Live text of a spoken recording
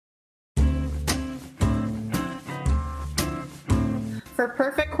For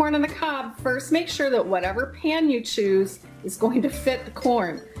perfect corn on the cob, first make sure that whatever pan you choose is going to fit the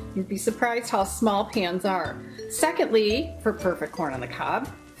corn. You'd be surprised how small pans are. Secondly, for perfect corn on the cob,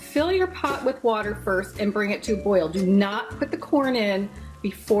 fill your pot with water first and bring it to a boil. Do not put the corn in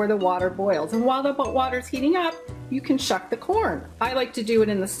before the water boils. And while the water's heating up, you can shuck the corn. I like to do it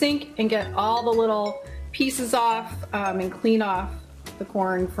in the sink and get all the little pieces off and clean off the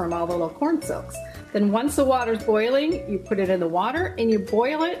corn from all the little corn silks. Then once the water's boiling, you put it in the water and you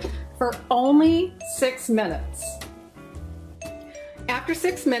boil it for only 6 minutes. After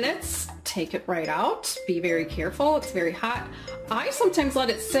 6 minutes, take it right out. Be very careful, it's very hot. I sometimes let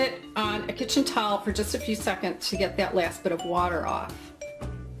it sit on a kitchen towel for just a few seconds to get that last bit of water off.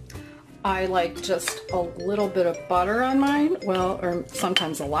 I like just a little bit of butter on mine, well, or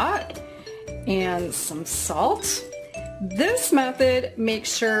sometimes a lot, and some salt. This method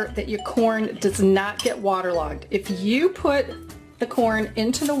makes sure that your corn does not get waterlogged. If you put the corn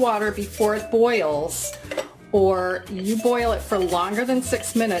into the water before it boils, or you boil it for longer than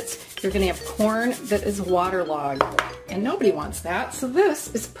 6 minutes, you're going to have corn that is waterlogged, and nobody wants that. So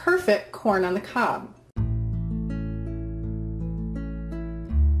this is perfect corn on the cob.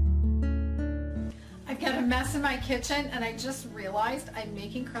 I've got a mess in my kitchen and I just realized I'm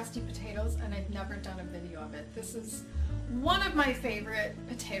making crusty potatoes and I've never done a video of it. This is one of my favorite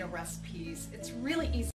potato recipes. It's really easy.